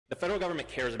The federal government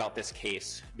cares about this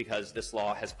case because this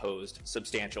law has posed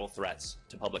substantial threats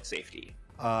to public safety.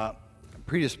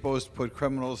 Predisposed to put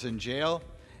criminals in jail.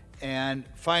 And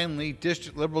finally,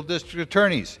 liberal district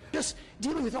attorneys. Just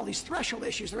dealing with all these threshold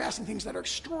issues, they're asking things that are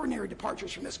extraordinary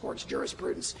departures from this court's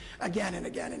jurisprudence again and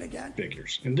again and again.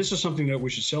 Figures. And this is something that we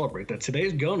should celebrate, that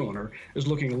today's gun owner is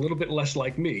looking a little bit less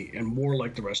like me and more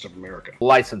like the rest of America.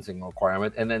 Licensing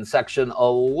requirement. And then section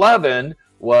 11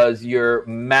 was your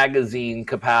magazine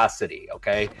capacity,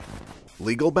 okay?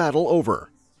 Legal battle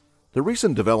over. The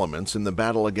recent developments in the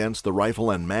battle against the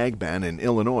rifle and mag ban in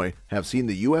Illinois have seen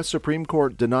the U.S. Supreme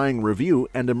Court denying review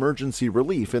and emergency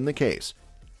relief in the case.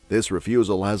 This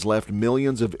refusal has left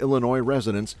millions of Illinois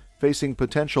residents facing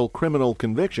potential criminal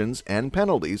convictions and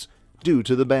penalties due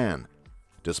to the ban.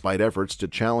 Despite efforts to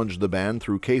challenge the ban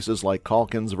through cases like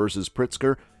Calkins v.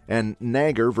 Pritzker and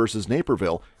Nagar v.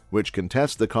 Naperville, which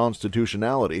contest the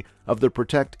constitutionality of the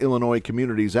Protect Illinois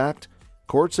Communities Act,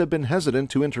 courts have been hesitant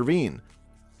to intervene.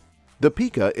 The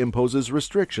PICA imposes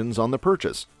restrictions on the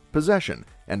purchase, possession,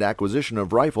 and acquisition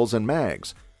of rifles and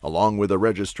mags, along with a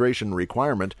registration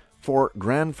requirement for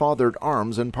grandfathered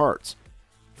arms and parts.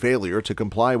 Failure to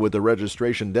comply with the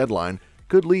registration deadline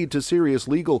could lead to serious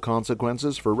legal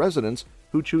consequences for residents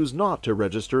who choose not to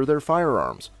register their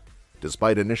firearms.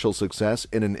 Despite initial success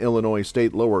in an Illinois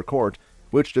state lower court,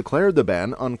 which declared the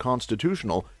ban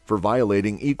unconstitutional for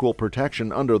violating equal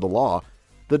protection under the law,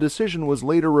 the decision was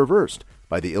later reversed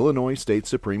by the Illinois State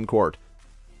Supreme Court.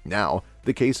 Now,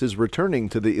 the case is returning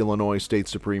to the Illinois State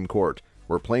Supreme Court,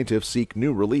 where plaintiffs seek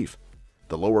new relief.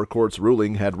 The lower court's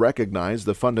ruling had recognized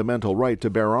the fundamental right to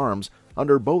bear arms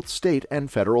under both state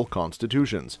and federal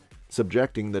constitutions,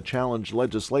 subjecting the challenged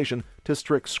legislation to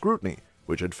strict scrutiny,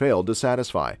 which had failed to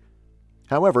satisfy.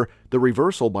 However, the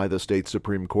reversal by the state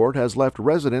Supreme Court has left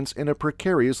residents in a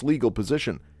precarious legal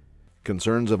position.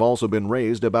 Concerns have also been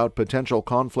raised about potential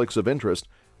conflicts of interest,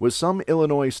 with some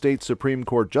Illinois State Supreme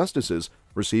Court justices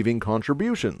receiving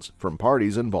contributions from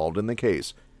parties involved in the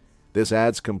case. This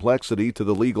adds complexity to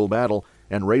the legal battle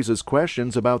and raises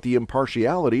questions about the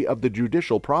impartiality of the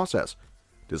judicial process.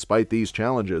 Despite these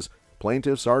challenges,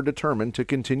 plaintiffs are determined to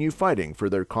continue fighting for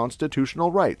their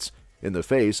constitutional rights in the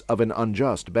face of an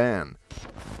unjust ban.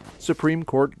 Supreme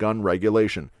Court gun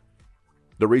regulation.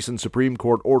 The recent Supreme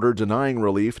Court order denying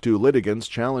relief to litigants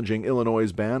challenging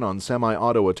Illinois' ban on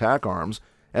semi-auto attack arms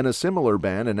and a similar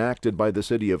ban enacted by the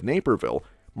city of Naperville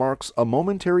marks a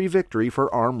momentary victory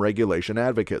for arm regulation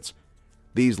advocates.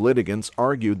 These litigants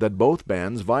argued that both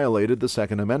bans violated the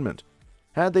Second Amendment.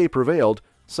 Had they prevailed,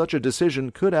 such a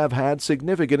decision could have had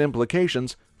significant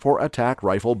implications for attack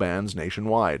rifle bans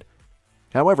nationwide.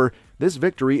 However, this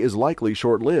victory is likely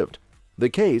short-lived. The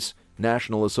case,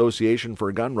 National Association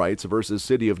for Gun Rights versus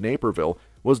City of Naperville,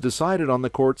 was decided on the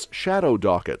court's shadow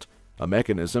docket, a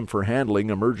mechanism for handling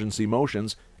emergency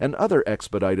motions and other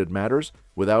expedited matters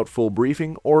without full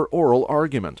briefing or oral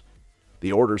argument.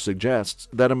 The order suggests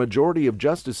that a majority of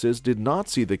justices did not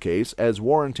see the case as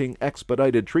warranting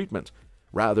expedited treatment,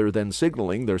 rather than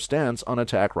signaling their stance on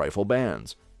attack rifle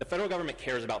bans. The federal government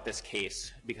cares about this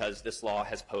case because this law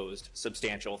has posed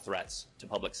substantial threats to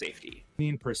public safety.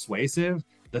 Being persuasive,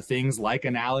 the things like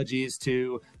analogies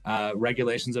to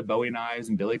regulations of Bowie knives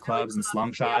and billy clubs and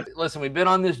slung shots. Listen, we've been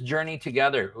on this journey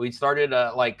together. We started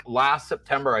like last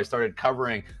September, I started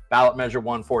covering ballot measure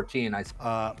 114.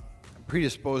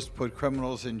 Predisposed to put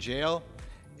criminals in jail.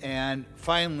 And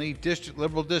finally,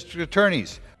 liberal district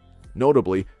attorneys.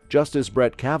 Notably, Justice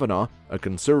Brett Kavanaugh, a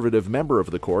conservative member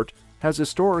of the court, has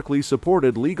historically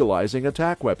supported legalizing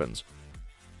attack weapons.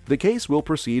 The case will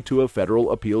proceed to a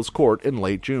federal appeals court in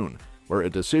late June, where a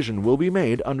decision will be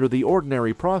made under the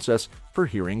ordinary process for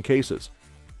hearing cases.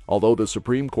 Although the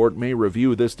Supreme Court may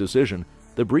review this decision,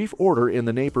 the brief order in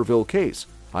the Naperville case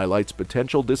highlights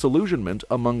potential disillusionment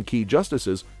among key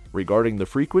justices regarding the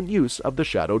frequent use of the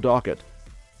shadow docket.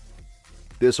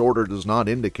 This order does not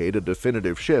indicate a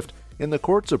definitive shift in the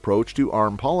court's approach to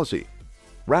arm policy.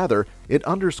 Rather, it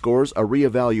underscores a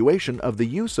reevaluation of the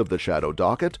use of the shadow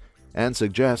docket and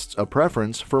suggests a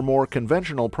preference for more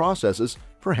conventional processes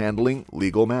for handling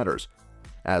legal matters.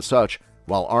 As such,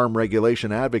 while arm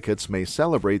regulation advocates may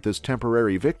celebrate this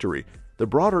temporary victory, the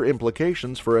broader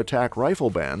implications for attack rifle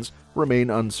bans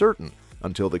remain uncertain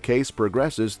until the case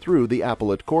progresses through the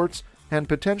appellate courts and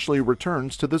potentially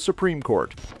returns to the Supreme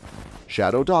Court.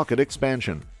 Shadow docket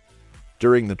expansion.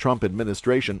 During the Trump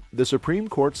administration, the Supreme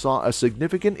Court saw a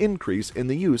significant increase in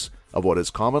the use of what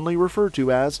is commonly referred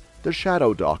to as the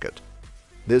shadow docket.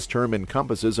 This term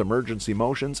encompasses emergency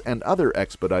motions and other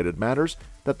expedited matters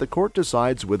that the court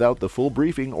decides without the full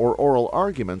briefing or oral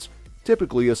arguments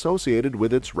typically associated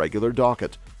with its regular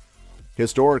docket.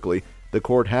 Historically, the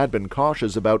court had been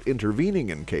cautious about intervening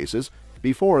in cases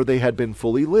before they had been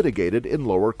fully litigated in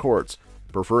lower courts,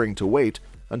 preferring to wait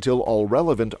until all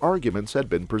relevant arguments had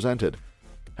been presented.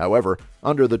 However,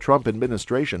 under the Trump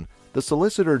administration, the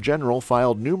Solicitor General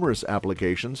filed numerous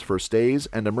applications for stays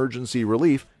and emergency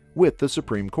relief with the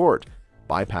Supreme Court,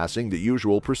 bypassing the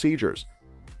usual procedures.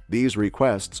 These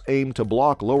requests aim to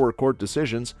block lower court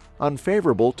decisions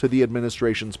unfavorable to the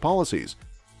administration's policies.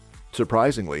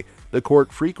 Surprisingly, the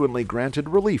court frequently granted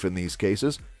relief in these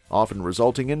cases, often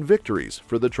resulting in victories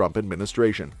for the Trump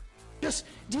administration. Just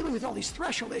dealing with all these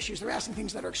threshold issues, they're asking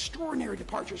things that are extraordinary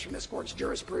departures from this court's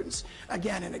jurisprudence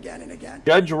again and again and again.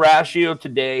 Judge Ratio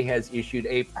today has issued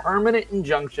a permanent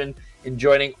injunction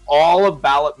enjoining all of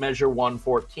ballot measure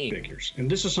 114. Figures. And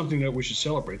this is something that we should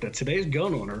celebrate, that today's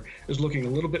gun owner is looking a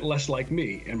little bit less like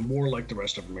me and more like the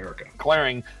rest of America.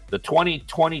 Declaring the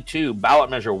 2022 ballot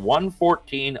measure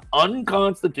 114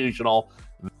 unconstitutional.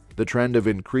 The trend of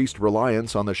increased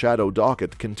reliance on the shadow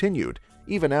docket continued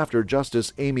even after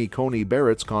Justice Amy Coney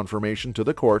Barrett's confirmation to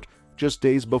the court just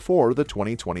days before the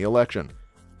 2020 election.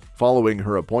 Following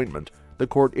her appointment, the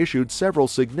court issued several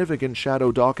significant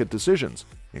shadow docket decisions,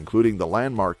 including the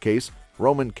landmark case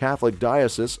Roman Catholic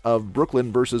Diocese of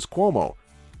Brooklyn versus Cuomo.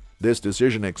 This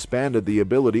decision expanded the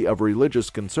ability of religious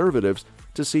conservatives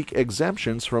to seek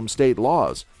exemptions from state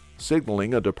laws,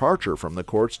 signaling a departure from the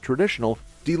court's traditional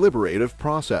deliberative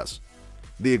process.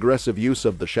 The aggressive use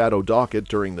of the shadow docket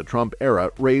during the Trump era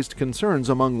raised concerns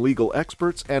among legal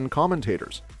experts and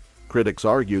commentators. Critics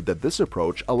argued that this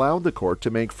approach allowed the court to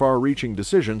make far-reaching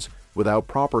decisions without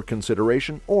proper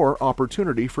consideration or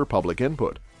opportunity for public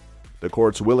input. The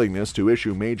court's willingness to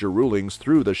issue major rulings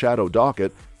through the shadow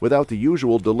docket without the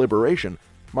usual deliberation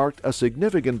marked a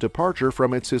significant departure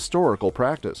from its historical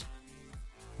practice.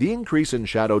 The increase in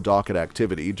shadow docket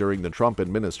activity during the Trump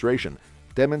administration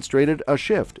demonstrated a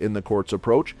shift in the court's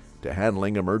approach to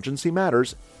handling emergency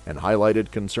matters and highlighted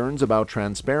concerns about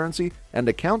transparency and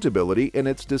accountability in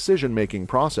its decision-making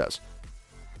process.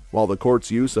 While the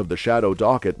court's use of the shadow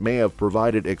docket may have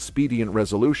provided expedient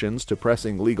resolutions to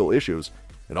pressing legal issues,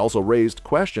 it also raised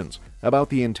questions about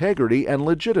the integrity and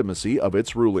legitimacy of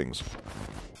its rulings.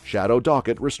 Shadow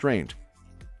docket restraint.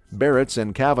 Barrett's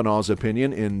and Kavanaugh's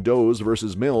opinion in Doe's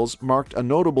versus Mills marked a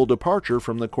notable departure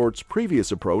from the court's previous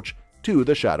approach to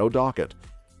the shadow docket.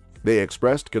 They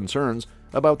expressed concerns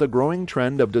about the growing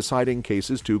trend of deciding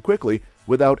cases too quickly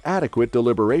without adequate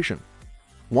deliberation.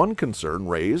 One concern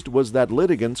raised was that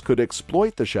litigants could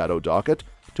exploit the shadow docket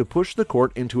to push the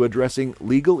court into addressing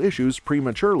legal issues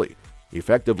prematurely,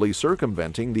 effectively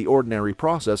circumventing the ordinary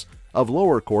process of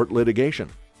lower court litigation.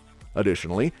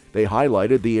 Additionally, they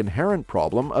highlighted the inherent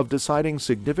problem of deciding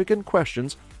significant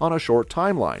questions on a short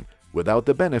timeline without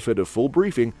the benefit of full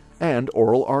briefing and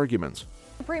oral arguments.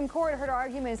 The Supreme Court heard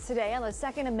arguments today on the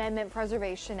Second Amendment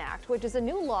Preservation Act, which is a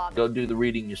new law. Go do the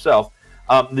reading yourself.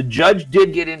 The judge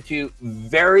did get into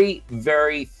very,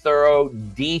 very thorough,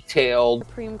 detailed. The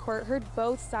Supreme Court heard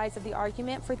both sides of the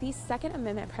argument for the Second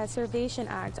Amendment Preservation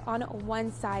Act on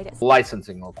one side.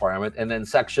 Licensing requirement, and then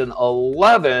Section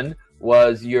 11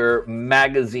 was your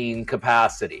magazine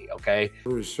capacity, okay?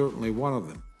 It is certainly one of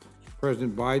them.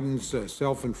 President Biden's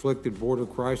self-inflicted border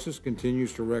crisis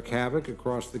continues to wreak havoc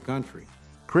across the country.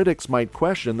 Critics might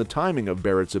question the timing of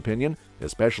Barrett's opinion,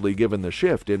 especially given the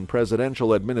shift in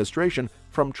presidential administration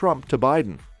from Trump to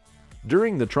Biden.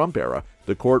 During the Trump era,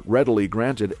 the court readily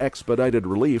granted expedited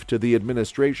relief to the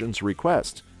administration's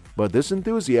requests, but this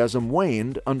enthusiasm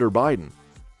waned under Biden.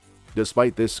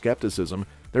 Despite this skepticism,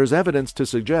 there's evidence to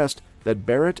suggest that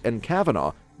Barrett and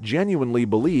Kavanaugh genuinely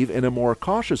believe in a more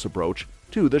cautious approach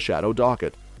to the shadow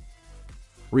docket.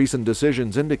 Recent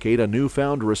decisions indicate a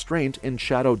newfound restraint in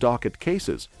shadow docket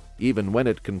cases, even when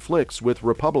it conflicts with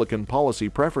Republican policy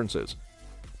preferences.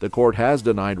 The court has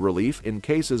denied relief in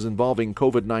cases involving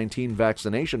COVID-19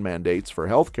 vaccination mandates for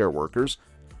healthcare workers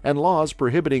and laws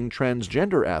prohibiting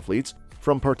transgender athletes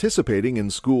from participating in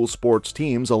school sports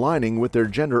teams aligning with their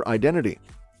gender identity.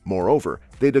 Moreover,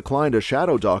 they declined a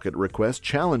shadow docket request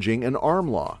challenging an arm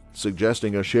law,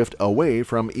 suggesting a shift away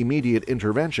from immediate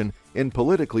intervention in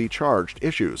politically charged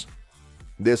issues.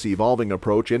 This evolving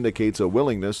approach indicates a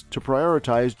willingness to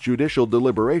prioritize judicial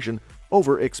deliberation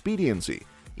over expediency,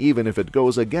 even if it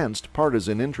goes against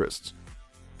partisan interests.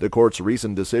 The court's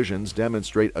recent decisions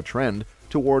demonstrate a trend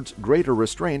towards greater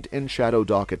restraint in shadow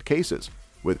docket cases,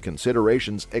 with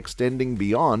considerations extending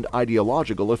beyond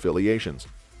ideological affiliations.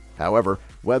 However,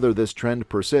 whether this trend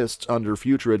persists under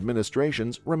future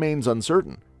administrations remains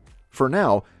uncertain. For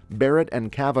now, Barrett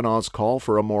and Kavanaugh's call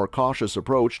for a more cautious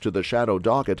approach to the shadow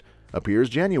docket appears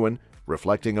genuine,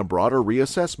 reflecting a broader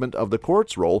reassessment of the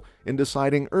court's role in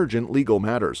deciding urgent legal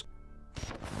matters.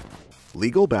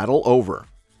 Legal battle over.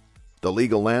 The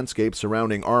legal landscape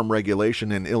surrounding arm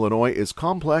regulation in Illinois is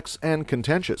complex and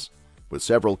contentious, with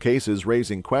several cases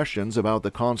raising questions about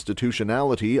the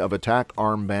constitutionality of attack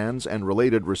arm bans and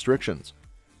related restrictions.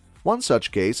 One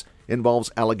such case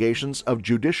involves allegations of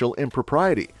judicial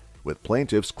impropriety, with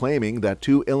plaintiffs claiming that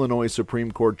 2 Illinois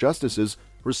Supreme Court justices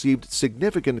received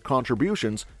significant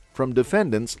contributions from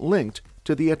defendants linked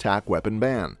to the attack weapon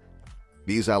ban.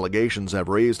 These allegations have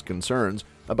raised concerns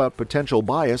about potential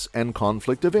bias and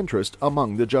conflict of interest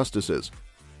among the justices.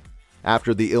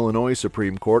 After the Illinois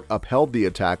Supreme Court upheld the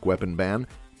attack weapon ban,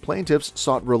 plaintiffs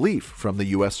sought relief from the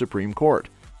U.S. Supreme Court.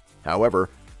 However,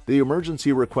 the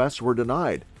emergency requests were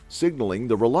denied, signaling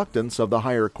the reluctance of the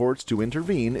higher courts to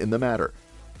intervene in the matter.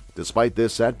 Despite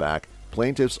this setback,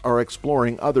 plaintiffs are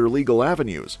exploring other legal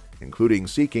avenues, including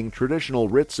seeking traditional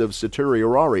writs of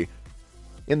certiorari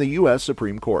in the U.S.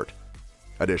 Supreme Court.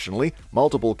 Additionally,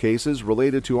 multiple cases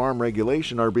related to arm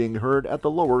regulation are being heard at the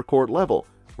lower court level,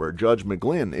 where Judge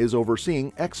McGlynn is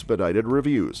overseeing expedited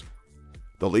reviews.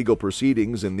 The legal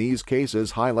proceedings in these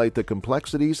cases highlight the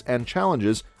complexities and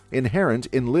challenges inherent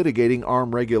in litigating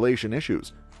arm regulation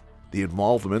issues. The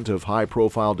involvement of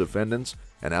high-profile defendants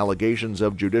and allegations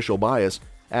of judicial bias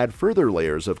add further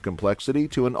layers of complexity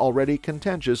to an already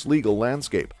contentious legal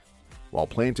landscape. While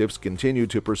plaintiffs continue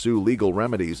to pursue legal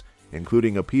remedies,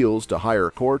 including appeals to higher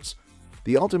courts,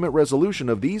 the ultimate resolution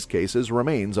of these cases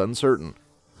remains uncertain.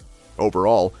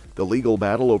 Overall, the legal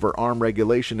battle over arm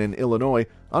regulation in Illinois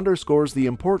underscores the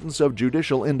importance of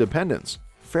judicial independence,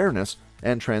 fairness,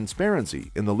 and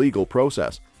transparency in the legal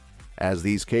process. As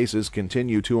these cases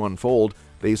continue to unfold,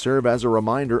 they serve as a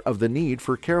reminder of the need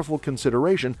for careful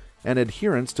consideration and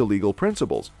adherence to legal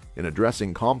principles in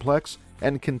addressing complex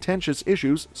and contentious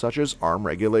issues such as arm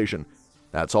regulation.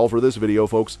 That's all for this video,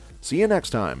 folks. See you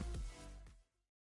next time.